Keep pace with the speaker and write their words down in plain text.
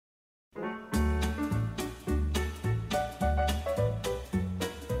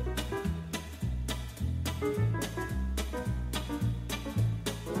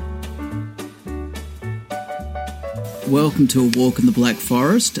welcome to A Walk in the Black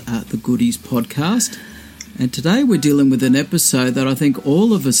Forest, the Goodies podcast. And today we're dealing with an episode that I think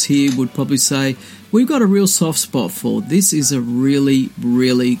all of us here would probably say we've got a real soft spot for. This is a really,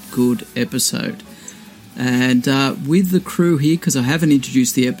 really good episode. And with the crew here, because I haven't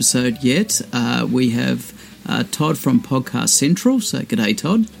introduced the episode yet, we have Todd from Podcast Central. So g'day,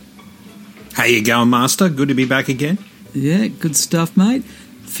 Todd. How you going, Master? Good to be back again. Yeah, good stuff, mate.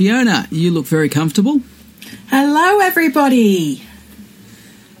 Fiona, you look very comfortable. Hello, everybody.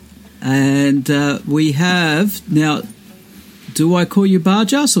 And we have, now, do I call you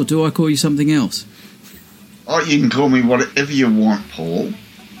Barjas or do I call you something else? Oh, you can call me whatever you want, Paul.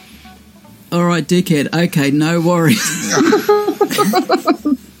 All right, dickhead. Okay, no worries.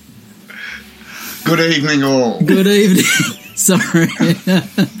 Good evening, all. Good evening. Sorry.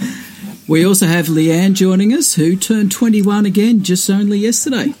 We also have Leanne joining us, who turned 21 again just only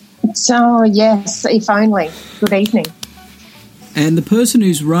yesterday. So, yes, if only. Good evening. And the person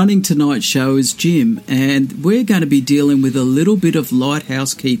who's running tonight's show is Jim, and we're going to be dealing with a little bit of light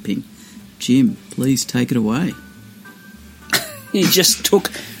housekeeping. Jim, please take it away. You just took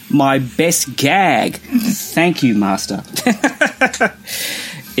my best gag. Thank you, Master.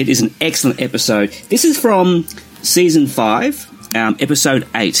 It is an excellent episode. This is from Season 5, Episode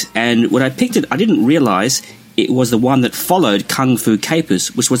 8, and when I picked it, I didn't realise it was the one that followed Kung Fu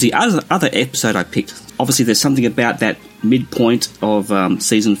Capers, which was the other episode I picked. Obviously, there's something about that midpoint of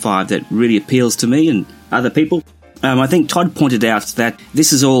Season 5 that really appeals to me and other people. I think Todd pointed out that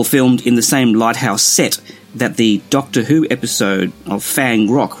this is all filmed in the same lighthouse set that the Doctor Who episode of Fang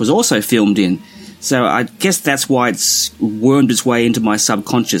Rock was also filmed in. So I guess that's why it's wormed its way into my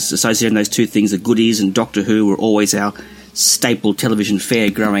subconscious, associating those two things, the Goodies and Doctor Who, were always our staple television fare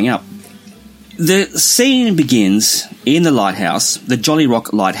growing up. The scene begins in the lighthouse, the Jolly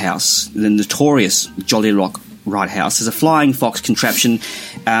Rock Lighthouse, the notorious Jolly Rock Lighthouse. There's a flying fox contraption.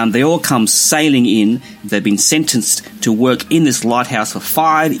 They all come sailing in. They've been sentenced to work in this lighthouse for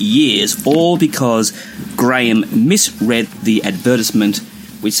 5 years, all because Graham misread the advertisement,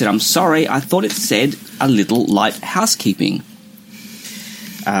 which said, "I'm sorry, I thought it said a little light housekeeping."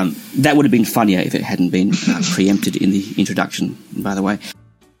 That would have been funnier if it hadn't been preempted in the introduction, by the way.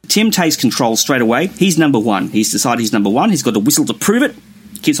 Tim takes control straight away. He's number one. He's decided he's number one. He's got a whistle to prove it.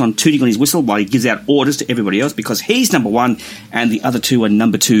 Keeps on tooting on his whistle while he gives out orders to everybody else because he's number one and the other two are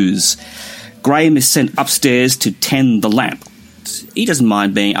number twos. Graham is sent upstairs to tend the lamp. He doesn't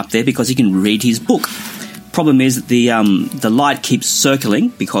mind being up there because he can read his book. Problem is that the light keeps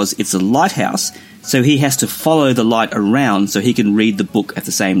circling because it's a lighthouse, so he has to follow the light around so he can read the book at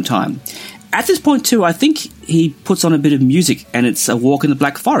the same time. At this point, too, I think he puts on a bit of music, and it's A Walk in the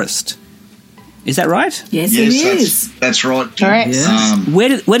Black Forest. Is that right? Yes, it is. That's right. Correct. Yeah. Where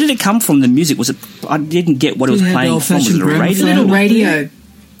did it come from, the music? Was it? I didn't get what it was playing from. Was it a radio? Little radio.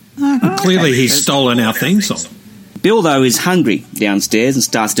 Clearly he's stolen our theme song. Bill, though, is hungry downstairs and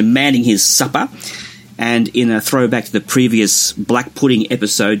starts demanding his supper. And in a throwback to the previous Black Pudding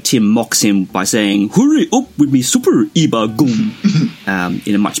episode, Tim mocks him by saying, "Hurry up with me super Iba Goom,"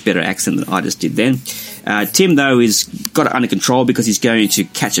 in a much better accent than I just did then. Tim, though, is got it under control because he's going to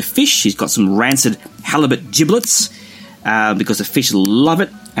catch a fish. He's got some rancid halibut giblets because the fish love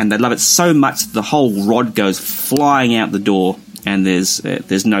it, and they love it so much that the whole rod goes flying out the door, and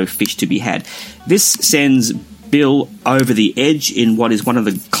there's no fish to be had. This sends Bill over the edge in what is one of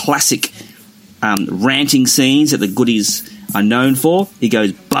the classic ranting scenes that the Goodies are known for. He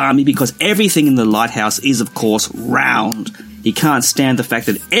goes balmy because everything in the lighthouse is, of course, round. He can't stand the fact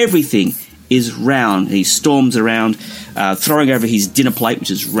that everything is round. He storms around, throwing over his dinner plate,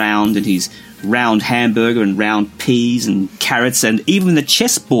 which is round, and his round hamburger and round peas and carrots, and even the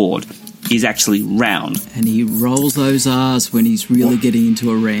chessboard is actually round. And he rolls those R's when he's really getting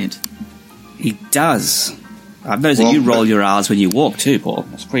into a rant. He does. I've noticed that you roll your R's when you walk too, Paul.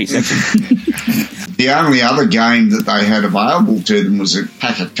 That's pretty sexy. The only other game that they had available to them was a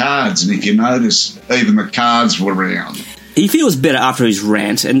pack of cards, and if you notice, even the cards were round. He feels better after his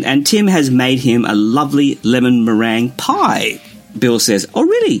rant, and Tim has made him a lovely lemon meringue pie. Bill says, "Oh,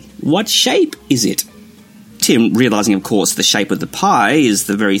 really? What shape is it?" Tim, realising, of course, the shape of the pie is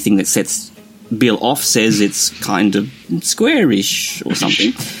the very thing that sets Bill off, says it's kind of squarish or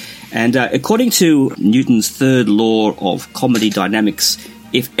something. And according to Newton's third law of comedy dynamics,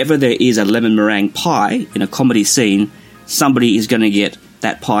 if ever there is a lemon meringue pie in a comedy scene, somebody is going to get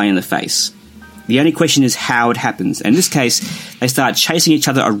that pie in the face. The only question is how it happens. In this case, they start chasing each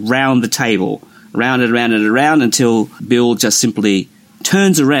other around the table, round and around and around, until Bill just simply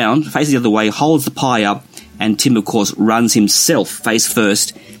turns around, faces the other way, holds the pie up, and Tim, of course, runs himself face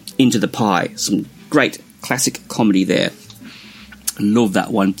first into the pie. Some great classic comedy there. Love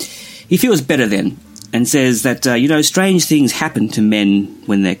that one. He feels better then and says that, strange things happen to men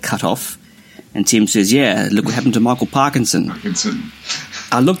when they're cut off. And Tim says, yeah, look what happened to Michael Parkinson.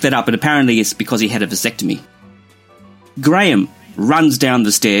 I looked that up, and apparently it's because he had a vasectomy. Graham runs down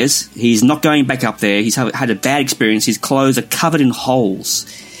the stairs. He's not going back up there. He's had a bad experience. His clothes are covered in holes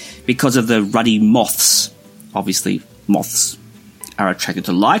because of the ruddy moths. Obviously, moths are attracted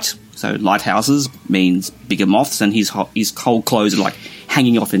to light, so lighthouses means bigger moths, and his whole clothes are like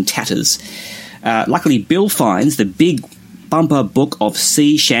hanging off in tatters. Luckily, Bill finds the big bumper book of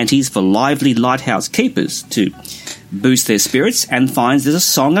sea shanties for lively lighthouse keepers to boost their spirits, and finds there's a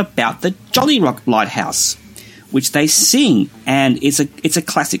song about the Jolly Rock Lighthouse, which they sing, and it's a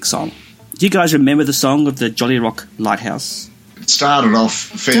classic song. Do you guys remember the song of the Jolly Rock Lighthouse? It started off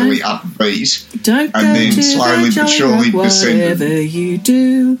fairly upbeat, Don't and go then to slowly the but Jolly surely Rock, descended. whatever you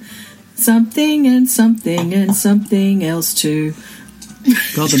do, something and something and something else too.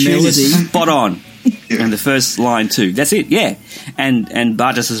 Got the melody. Spot on. Yeah. And the first line too. That's it, yeah. And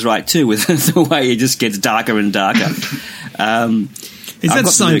Bartas is right too with the way it just gets darker and darker. Is that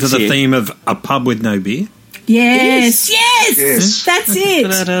sung to the theme of A Pub With No Beer? Yes. Yes. That's it.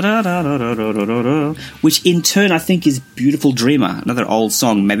 Which in turn I think is Beautiful Dreamer, another old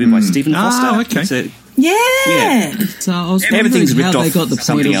song, maybe by Stephen Foster. Oh, okay. It's a- Yeah. So I was Everything's wondering how ripped they off got the point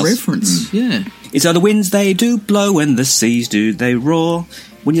something of else. reference. Yeah. It's the winds they do blow and the seas do they roar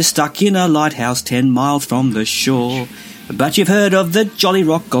when you're stuck in a lighthouse 10 miles from the shore. But you've heard of the Jolly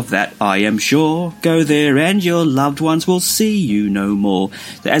Rock, of that I am sure. Go there and your loved ones will see you no more.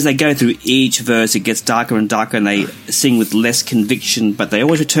 So as they go through each verse, it gets darker and darker, and they sing with less conviction, but they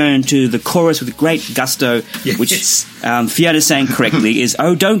always return to the chorus with great gusto, Yes. which Fiona saying correctly is,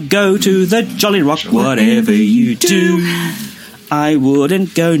 oh, don't go to the Jolly Rock, whatever you do. I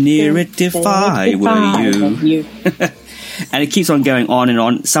wouldn't go near it if I were you. And it keeps on going on and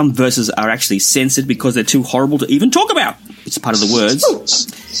on. Some verses are actually censored because they're too horrible to even talk about. It's part of the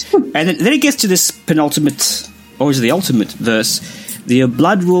words. And then it gets to this penultimate, or is it the ultimate verse? Your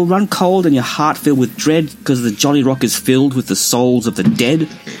blood will run cold and your heart filled with dread because the Jolly Rock is filled with the souls of the dead.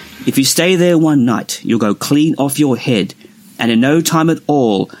 If you stay there one night, you'll go clean off your head. And in no time at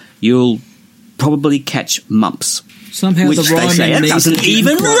all, you'll probably catch mumps. Somehow Which the they rhyming say, that needs doesn't to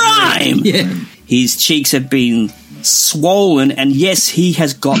even quite rhyme! Yeah. His cheeks have been swollen, and yes, he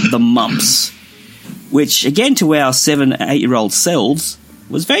has got the mumps. Which, again, to our 7- and 8-year-old selves,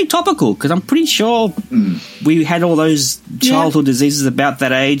 was very topical, because I'm pretty sure we had all those childhood diseases about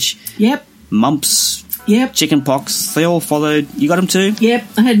that age. Yep. Mumps, Yep. chicken pox, they all followed. You got them too? Yep.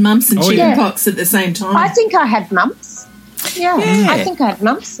 I had mumps and Oh, chicken yeah. pox at the same time. I think I had mumps. Yeah, I think I had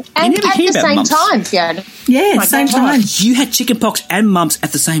mumps. And never at hear the about same mumps. time, Fiona. yeah, my same God. time. You had chicken pox and mumps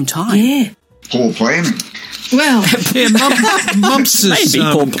at the same time. Yeah. Poor planning. Well, Yeah, mumps is Maybe,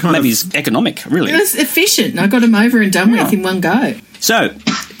 kind maybe of... it's economic, really. it was efficient. I got them over and done with in one go. So,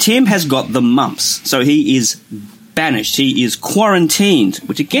 Tim has got the mumps, so he is banished. He is quarantined,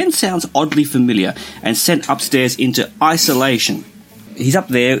 which again sounds oddly familiar, and sent upstairs into isolation. He's up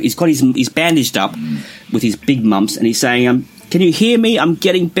there, he's got he's bandaged up with his big mumps, and he's saying, can you hear me? I'm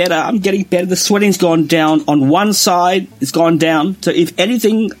getting better, I'm getting better. The sweating's gone down. On one side, it's gone down. So if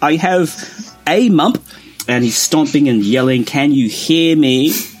anything, I have a mump. And he's stomping and yelling, can you hear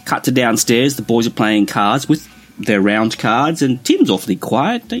me? Cut to downstairs, the boys are playing cards with their round cards, and Tim's awfully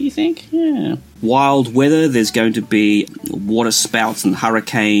quiet, don't you think? Yeah. Wild weather, there's going to be water spouts and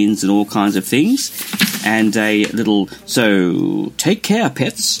hurricanes and all kinds of things. And a little, so take care,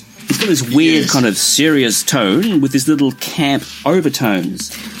 pets. He's got this weird kind of serious tone with his little camp overtones.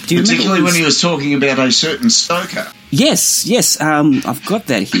 Do you Particularly remember when he was talking about a certain stoker. Yes, I've got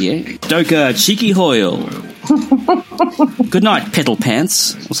that here. Stoker Cheeky Hoyle. Good night, Petal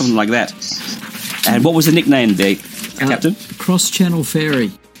Pants, or something like that. And what was the nickname there, Captain? Cross-channel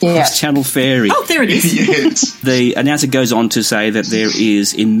ferry. Yeah. Channel Fairy. Oh, there it is. Yes. The announcer goes on to say that there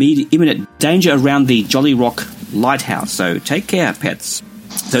is imminent danger around the Jolly Rock Lighthouse, so take care, pets.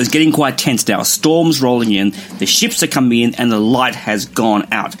 So it's getting quite tense now. A storm's rolling in, the ships are coming in, and the light has gone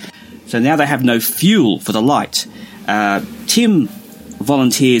out. So now they have no fuel for the light. Tim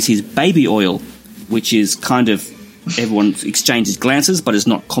volunteers his baby oil, which is kind of, everyone exchanges glances, but is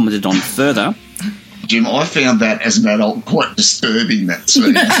not commented on further. Jim, I found that as an adult quite disturbing, that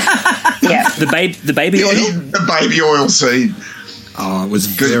scene. Yeah. The baby oil? The baby oil scene. Oh, it was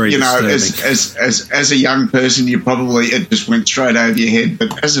 'Cause, very you know, disturbing. as a young person, it just went straight over your head.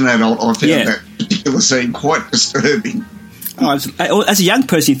 But as an adult, I found Yeah. that particular scene quite disturbing. Oh, as a young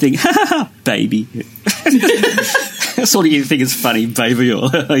person, you think, ha ha ha, baby. That's all you think is funny, baby. Or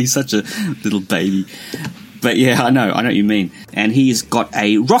he's such a little baby. But yeah, I know what you mean. And he's got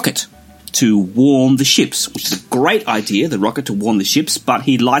a rocket to warm the ships, which is a great idea, the rocket to warm the ships, but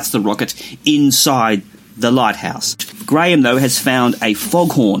he lights the rocket inside the lighthouse. Graham, though, has found a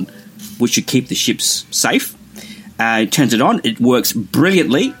foghorn which should keep the ships safe. He turns it on. It works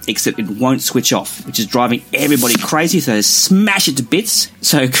brilliantly, except it won't switch off, which is driving everybody crazy, so they smash it to bits.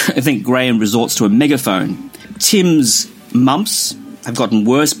 So I think Graham resorts to a megaphone. Tim's mumps have gotten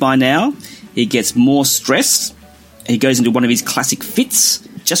worse by now. He gets more stressed. He goes into one of his classic fits.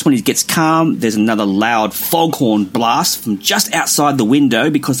 Just when he gets calm, there's another loud foghorn blast from just outside the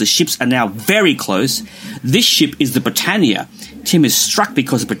window because the ships are now very close. This ship is the Britannia. Tim is struck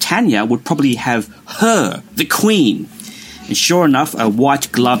because the Britannia would probably have her, the Queen. And sure enough, a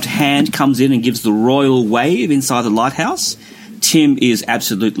white-gloved hand comes in and gives the royal wave inside the lighthouse. Tim is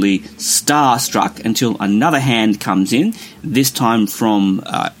absolutely starstruck until another hand comes in, this time from,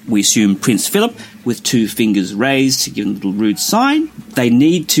 we assume, Prince Philip, with 2 fingers raised to give a little rude sign. They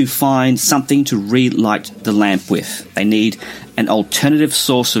need to find something to relight the lamp with. They need an alternative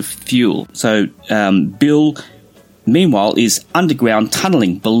source of fuel. So Bill, meanwhile, is underground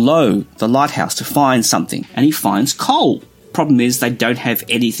tunnelling below the lighthouse to find something, and he finds coal. Problem is they don't have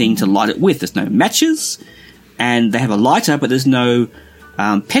anything to light it with. There's no matches, and they have a lighter, but there's no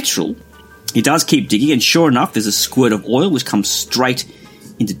petrol. He does keep digging, and sure enough, there's a squirt of oil which comes straight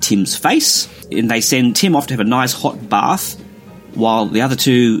into Tim's face, and they send Tim off to have a nice hot bath while the other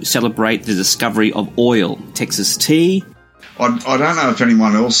 2 celebrate the discovery of oil. Texas tea. I don't know if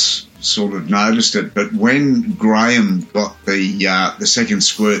anyone else sort of noticed it, but when Graham got the second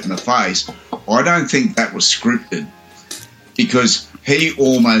squirt in the face, I don't think that was scripted, because he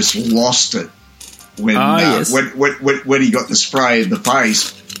almost lost it when he got the spray in the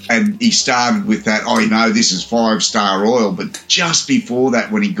face. And he started with that, this is 5-star oil. But just before that,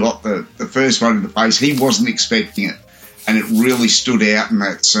 when he got the first one in the face, he wasn't expecting it. And it really stood out in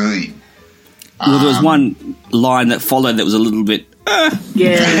that scene. Well, there was one line that followed that was a little bit...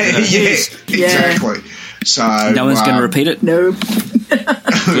 Yeah, exactly. So no one's going to repeat it? No.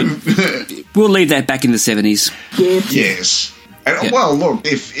 We'll leave that back in the 70s. Yeah. Yes. And, well, look,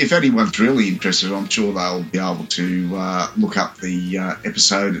 if anyone's really interested, I'm sure they'll be able to look up the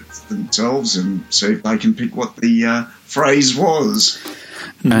episode themselves and see if they can pick what the phrase was.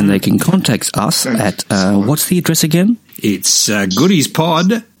 And they can contact us at, what's the address again? It's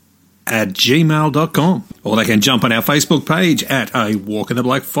goodiespod@gmail.com. Or they can jump on our Facebook page at A Walk in the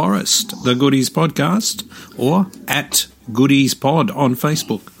Black Forest, The Goodies Podcast, or at Goodies Pod on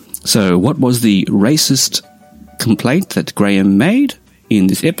Facebook. So what was the racist complaint that Graham made in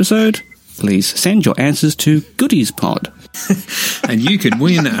this episode? Please send your answers to GoodiesPod. And you could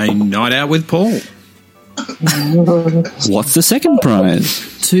win a night out with Paul. What's the second prize?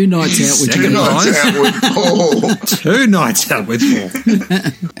 2 nights out with Paul. 2 nights out with Paul.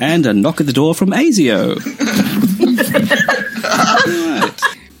 And a knock at the door from Asio. Right.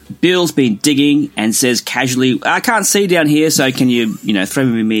 Bill's been digging and says casually, I can't see down here, so can you throw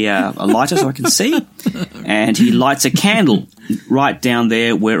me a lighter so I can see? And he lights a candle right down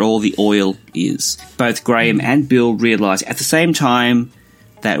there where all the oil is. Both Graham and Bill realise at the same time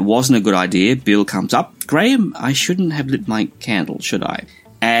that wasn't a good idea. Bill comes up. Graham, I shouldn't have lit my candle, should I?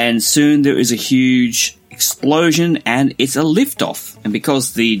 And soon there is a huge explosion and it's a lift-off. And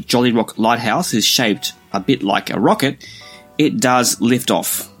because the Jolly Rock Lighthouse is shaped a bit like a rocket, it does lift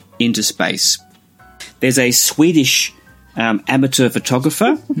off into space. There's a Swedish amateur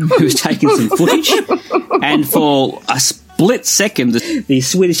photographer who's taking some footage, and for a split second, the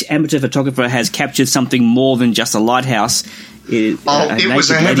Swedish amateur photographer has captured something more than just a lighthouse. It was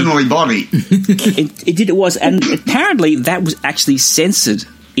a heavenly body. It was, and apparently that was actually censored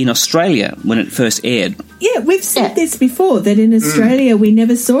in Australia when it first aired. Yeah, we've said this before, that in Australia we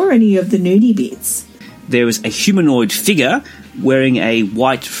never saw any of the nudie bits. There was a humanoid figure wearing a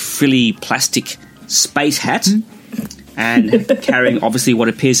white frilly plastic space hat and carrying obviously what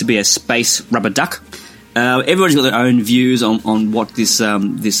appears to be a space rubber duck. Everybody's got their own views on what this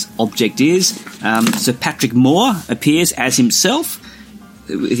object is. Sir Patrick Moore appears as himself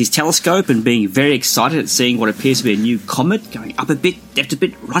with his telescope and being very excited at seeing what appears to be a new comet going up a bit, left a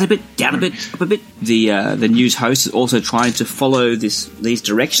bit, right a bit, down a bit, up a bit. The news host is also trying to follow these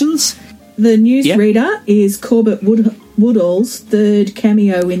directions. The newsreader is Corbett Woodall's third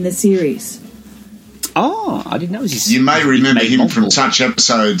cameo in the series. Oh, I didn't know. You may remember him from such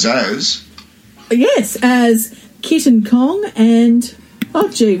episodes as... Yes, as Kitten Kong and... Oh,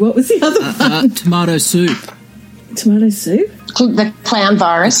 gee, what was the other one? Tomato soup. Tomato soup? The clown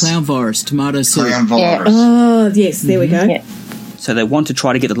virus. Clown virus, tomato soup. Clown virus. Oh, yes, there we go. Yeah. So they want to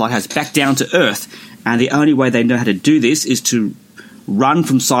try to get the lighthouse back down to Earth, and the only way they know how to do this is to run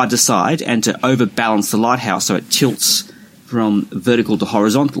from side to side and to overbalance the lighthouse so it tilts from vertical to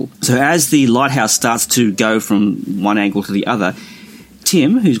horizontal. So as the lighthouse starts to go from one angle to the other,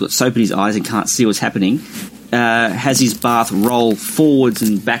 Tim, who's got soap in his eyes and can't see what's happening, has his bath roll forwards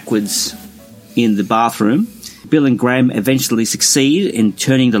and backwards in the bathroom. Bill and Graham eventually succeed in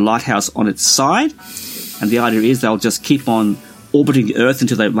turning the lighthouse on its side, and the idea is they'll just keep on orbiting the Earth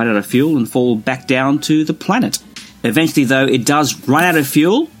until they run out of fuel and fall back down to the planet. Eventually, though, it does run out of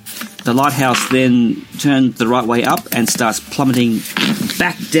fuel. The lighthouse then turns the right way up and starts plummeting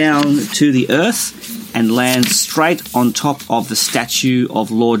back down to the Earth and lands straight on top of the statue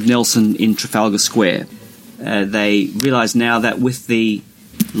of Lord Nelson in Trafalgar Square. They realise now that with the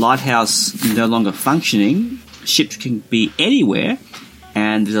lighthouse no longer functioning, ships can be anywhere,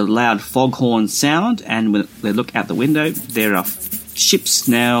 and there's a loud foghorn sound, and when they look out the window, there are ships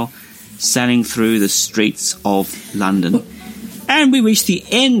now sailing through the streets of London. And we reach the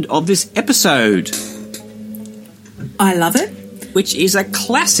end of this episode. I love it. Which is a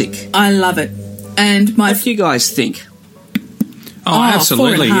classic. I love it. And my... What do you guys think? Oh,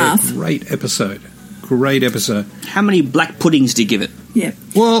 absolutely. 4.5. Yeah, great episode. Great episode. How many black puddings do you give it? Yeah.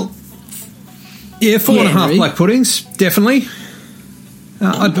 Well, yeah, 4.5 black puddings, definitely.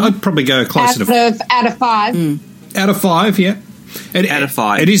 I'd probably go closer Out of 5. Out of 5, yeah. Out of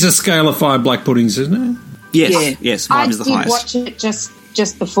 5. It is a scale of 5 black puddings, isn't it? Yes, Yeah. yes, 5 is the highest. I did watch it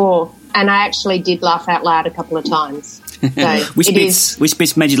just before, and I actually did laugh out loud a couple of times. So Which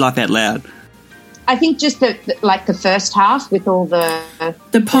bits made you laugh out loud? I think just the first half with all the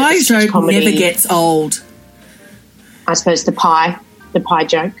pie joke comedy. never gets old. I suppose the pie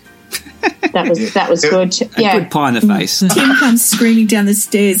joke. That was good. A good pie in the face. Tim comes screaming down the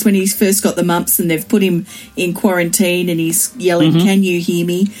stairs when he's first got the mumps and they've put him in quarantine, and he's yelling, "Can you hear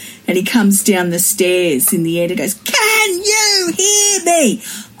me?" And he comes down the stairs in the end and goes, "Can you hear me?"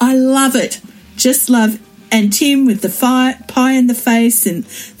 I love it. Just love. And Tim with the pie in the face and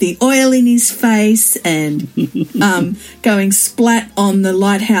the oil in his face and going splat on the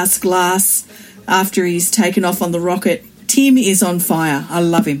lighthouse glass after he's taken off on the rocket. Tim is on fire. I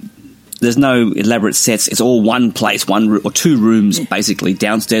love him. There's no elaborate sets. It's all one place, or 2 rooms, basically,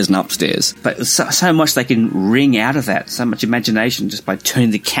 downstairs and upstairs. But so much they can wring out of that, so much imagination just by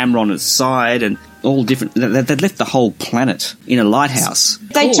turning the camera on its side and all different. They've left the whole planet in a lighthouse.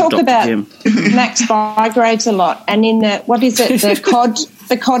 They talk about Max Bygraves a lot, and in the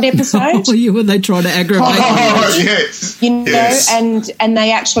the cod episode. When they try to aggravate yes. And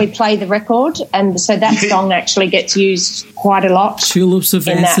they actually play the record, and so that song actually gets used quite a lot. Tulips of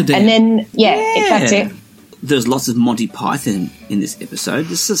Amsterdam. And then that's it. There's lots of Monty Python in this episode.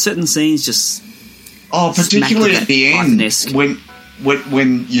 There's certain scenes just particularly at the end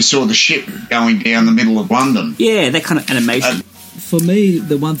when you saw the ship going down the middle of London. Yeah, that kind of animation. For me,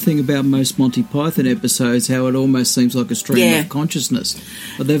 the one thing about most Monty Python episodes, how it almost seems like a stream of consciousness.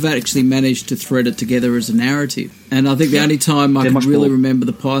 But they've actually managed to thread it together as a narrative. And I think the only time I can really remember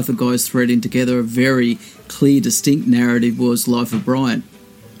the Python guys threading together a very clear, distinct narrative was Life of Brian.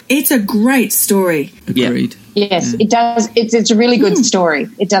 It's a great story. Agreed. Yes, it does. It's a really good story.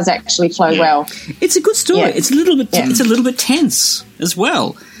 It does actually flow well. It's a good story. Yeah. It's a little bit. It's a little bit tense as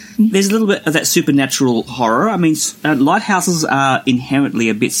well. There's a little bit of that supernatural horror. I mean, lighthouses are inherently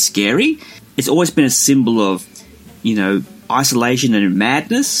a bit scary. It's always been a symbol of, isolation and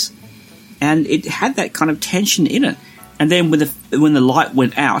madness, and it had that kind of tension in it. And then when the light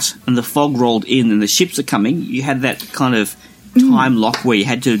went out and the fog rolled in and the ships are coming, you had that kind of time lock where you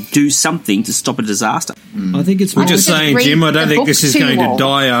had to do something to stop a disaster. I think it's... We're just saying, Jim, I don't think this is going to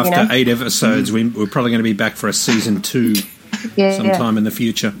die after 8 episodes. We're probably going to be back for a season 2 sometime in the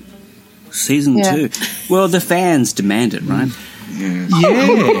future. Season 2. Well, the fans demand it, right? Yeah.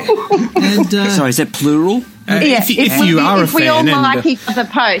 And, sorry, is that plural? If you are a fan... we all like each other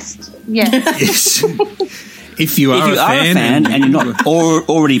post. Yeah. Yes. If you are a fan and you're not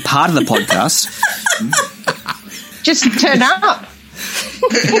already part of the podcast... Just turn up.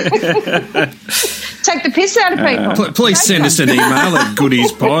 Take the piss out of people. Please send us an email at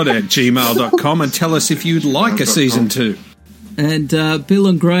goodiespod@gmail.com and tell us if you'd like a season 2. And Bill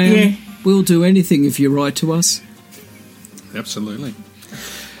and Graham, we'll do anything if you write to us. Absolutely.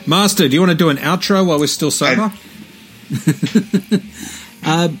 Master, do you want to do an outro while we're still sober?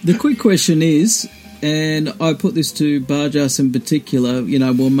 The quick question is, and I put this to Barjas in particular,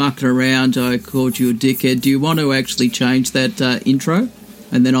 we're mucking around, I called you a dickhead. Do you want to actually change that intro?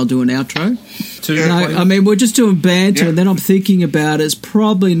 and then I'll do an outro. No, I mean, we're just doing banter, and then I'm thinking about it's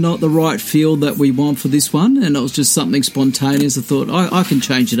probably not the right feel that we want for this one, and it was just something spontaneous. I thought, I can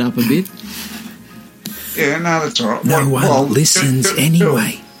change it up a bit. Yeah, no, that's all right. No one listens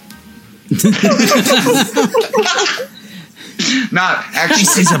anyway. No, actually,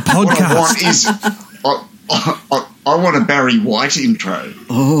 this is a podcast. What I want a Barry White intro.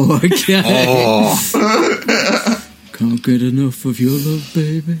 Oh, okay. Oh. Can't get enough of your love,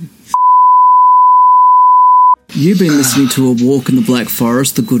 baby. You've been listening to A Walk in the Black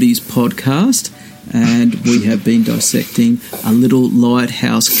Forest, the Goodies podcast, and we have been dissecting A Little Light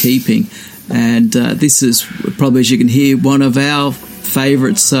Housekeeping. And this is probably, as you can hear, one of our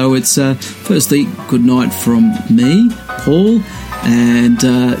favourites. So it's firstly, good night from me, Paul, and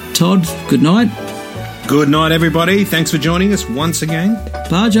Todd, good night. Good night, everybody. Thanks for joining us once again.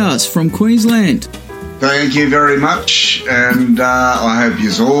 Barjas from Queensland. Thank you very much, and I hope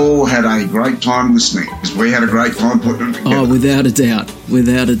you all had a great time listening, because we had a great time putting it together. Oh, without a doubt.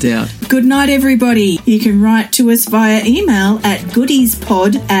 Without a doubt. Good night, everybody. You can write to us via email at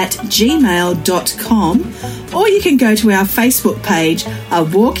goodiespod@gmail.com, or you can go to our Facebook page, A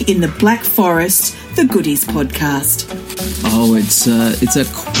Walk in the Black Forest, the Goodies podcast. Oh, it's a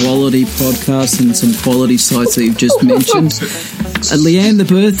quality podcast and some quality sites that you've just mentioned. Leanne, the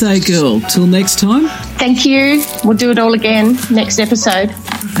birthday girl, till next time. Thank you. We'll do it all again next episode.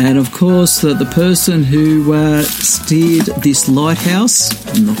 And of course, the person who steered this lighthouse,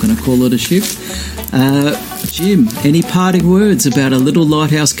 I'm not going to call it a ship, Jim, any parting words about A Little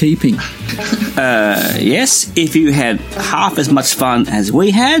Lighthouse Keeping? Yes, if you had half as much fun as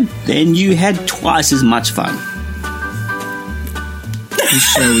we had, then you had twice as much fun. This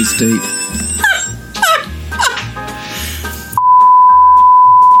show is deep.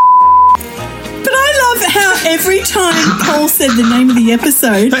 Every time Paul said the name of the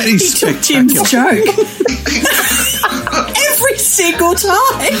episode, he took Jim's joke. Every single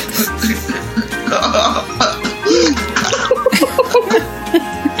time.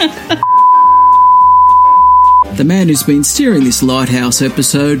 The man who's been steering this Lighthouse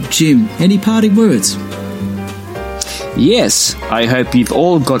episode, Jim, any parting words? Yes, I hope you've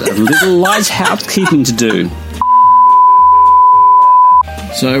all got a little light housekeeping to do.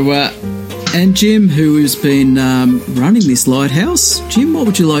 So, and Jim, who has been running this lighthouse, Jim, what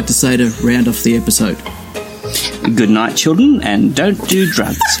would you like to say to round off the episode? Good night, children, and don't do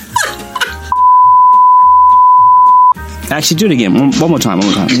drugs. Actually, do it again. One more time.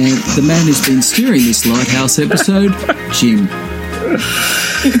 And the man who's been steering this lighthouse episode, Jim.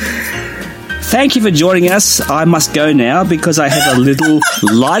 Thank you for joining us. I must go now because I have a little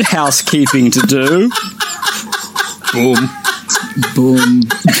lighthouse keeping to do. Boom. Boom.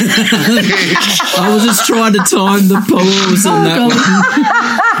 I was just trying to time the pause on that one.